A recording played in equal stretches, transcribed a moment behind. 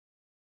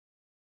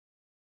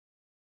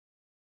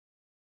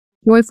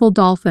Joyful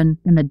Dolphin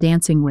and the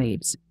Dancing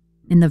Waves.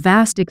 In the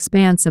vast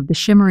expanse of the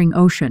shimmering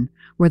ocean,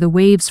 where the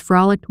waves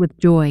frolicked with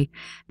joy,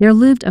 there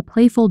lived a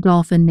playful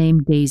dolphin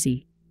named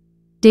Daisy.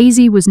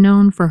 Daisy was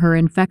known for her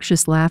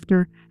infectious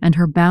laughter and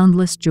her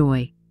boundless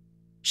joy.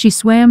 She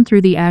swam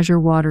through the azure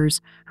waters,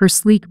 her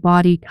sleek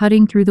body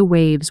cutting through the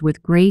waves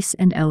with grace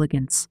and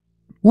elegance.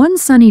 One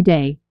sunny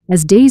day,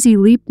 as Daisy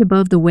leaped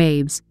above the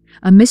waves,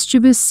 a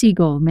mischievous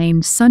seagull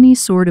named Sunny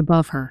soared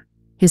above her,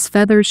 his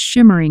feathers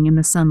shimmering in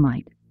the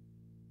sunlight.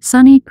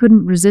 Sunny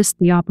couldn't resist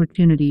the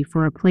opportunity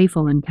for a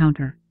playful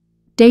encounter.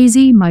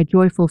 "Daisy, my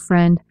joyful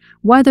friend,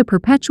 why the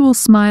perpetual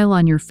smile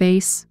on your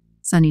face?"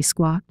 Sunny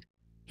squawked,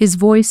 his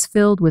voice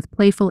filled with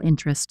playful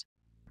interest.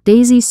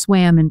 Daisy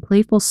swam in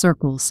playful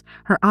circles,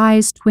 her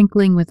eyes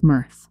twinkling with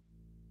mirth.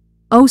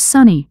 "Oh,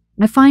 Sunny,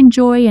 I find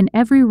joy in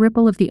every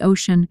ripple of the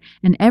ocean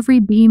and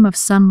every beam of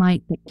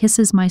sunlight that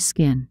kisses my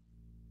skin.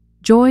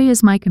 Joy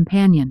is my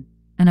companion,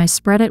 and I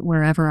spread it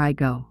wherever I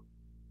go."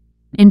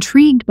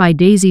 Intrigued by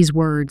Daisy's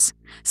words,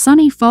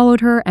 Sunny followed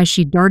her as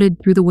she darted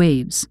through the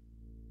waves.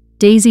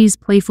 Daisy's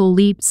playful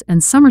leaps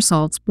and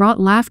somersaults brought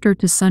laughter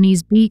to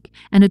Sunny's beak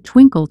and a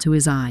twinkle to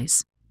his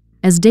eyes.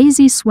 As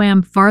Daisy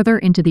swam farther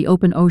into the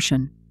open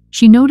ocean,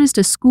 she noticed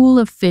a school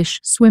of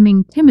fish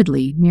swimming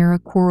timidly near a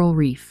coral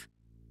reef.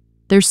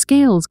 Their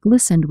scales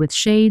glistened with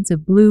shades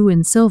of blue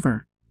and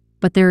silver,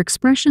 but their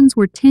expressions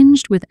were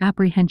tinged with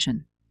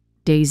apprehension.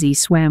 Daisy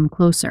swam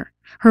closer,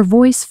 her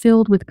voice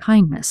filled with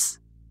kindness.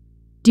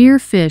 "Dear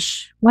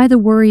fish, why the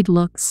worried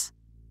looks?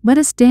 Let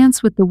us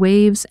dance with the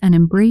waves and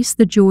embrace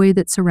the joy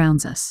that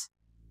surrounds us."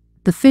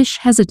 The fish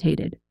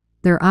hesitated,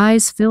 their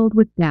eyes filled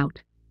with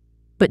doubt.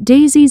 But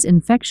Daisy's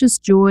infectious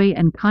joy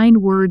and kind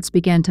words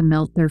began to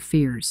melt their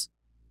fears.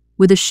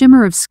 With a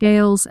shimmer of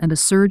scales and a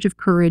surge of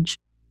courage,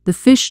 the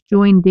fish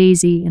joined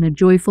Daisy in a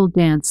joyful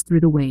dance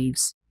through the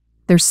waves.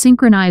 Their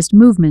synchronized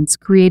movements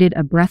created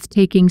a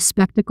breathtaking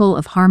spectacle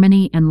of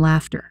harmony and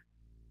laughter.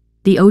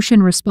 The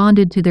ocean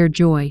responded to their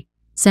joy,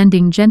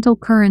 sending gentle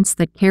currents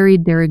that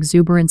carried their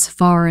exuberance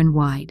far and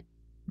wide.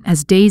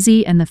 As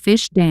Daisy and the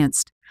fish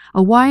danced,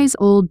 a wise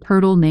old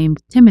turtle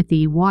named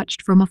Timothy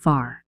watched from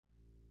afar.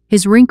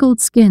 His wrinkled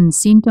skin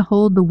seemed to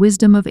hold the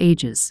wisdom of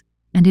ages,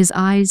 and his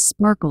eyes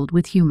sparkled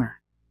with humor.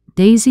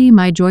 "Daisy,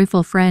 my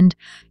joyful friend,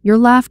 your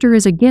laughter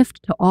is a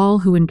gift to all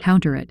who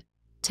encounter it,"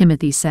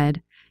 Timothy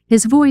said,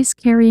 his voice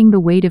carrying the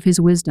weight of his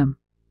wisdom.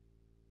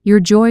 "Your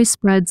joy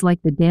spreads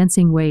like the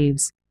dancing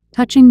waves,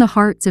 touching the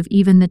hearts of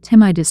even the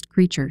timidest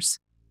creatures."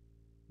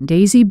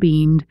 Daisy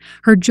beamed,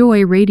 her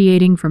joy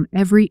radiating from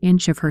every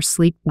inch of her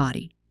sleek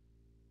body.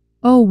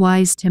 "Oh,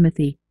 wise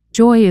Timothy,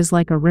 joy is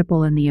like a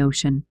ripple in the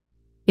ocean.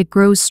 It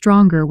grows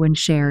stronger when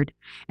shared,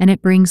 and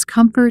it brings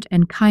comfort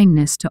and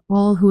kindness to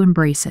all who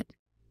embrace it."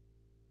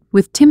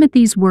 With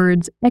Timothy's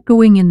words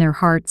echoing in their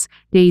hearts,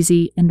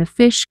 Daisy and the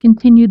fish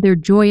continued their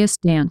joyous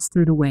dance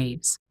through the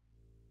waves.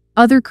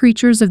 Other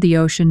creatures of the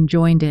ocean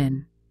joined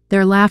in,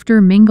 their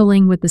laughter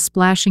mingling with the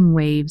splashing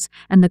waves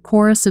and the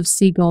chorus of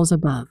seagulls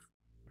above.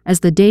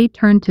 As the day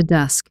turned to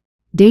dusk,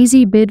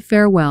 Daisy bid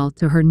farewell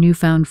to her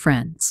newfound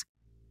friends.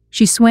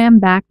 She swam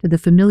back to the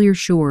familiar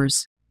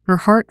shores, her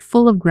heart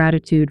full of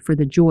gratitude for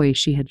the joy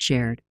she had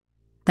shared.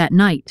 That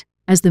night,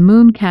 as the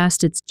moon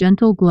cast its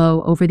gentle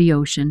glow over the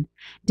ocean,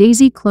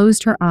 Daisy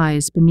closed her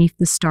eyes beneath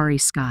the starry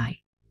sky.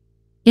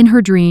 In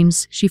her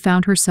dreams, she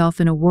found herself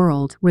in a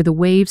world where the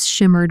waves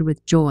shimmered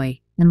with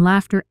joy and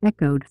laughter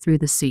echoed through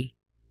the sea.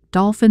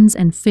 Dolphins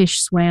and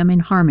fish swam in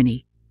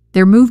harmony,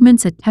 their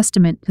movements a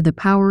testament to the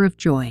power of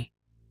joy.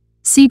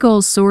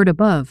 Seagulls soared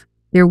above,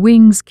 their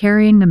wings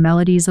carrying the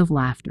melodies of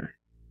laughter.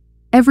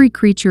 Every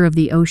creature of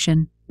the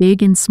ocean,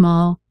 big and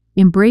small,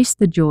 embraced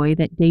the joy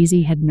that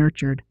Daisy had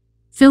nurtured,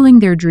 filling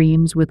their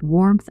dreams with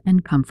warmth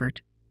and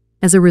comfort.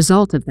 As a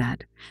result of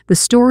that, the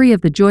story of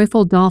the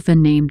joyful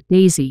dolphin named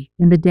Daisy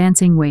and the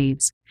dancing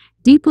waves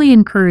deeply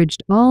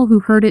encouraged all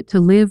who heard it to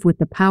live with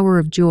the power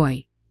of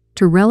joy,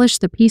 to relish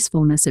the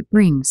peacefulness it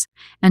brings,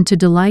 and to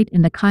delight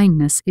in the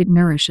kindness it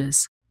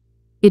nourishes.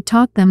 It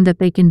taught them that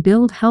they can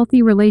build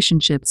healthy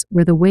relationships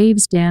where the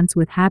waves dance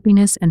with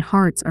happiness and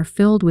hearts are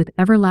filled with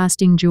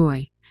everlasting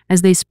joy,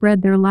 as they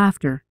spread their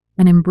laughter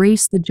and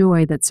embrace the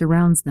joy that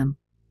surrounds them.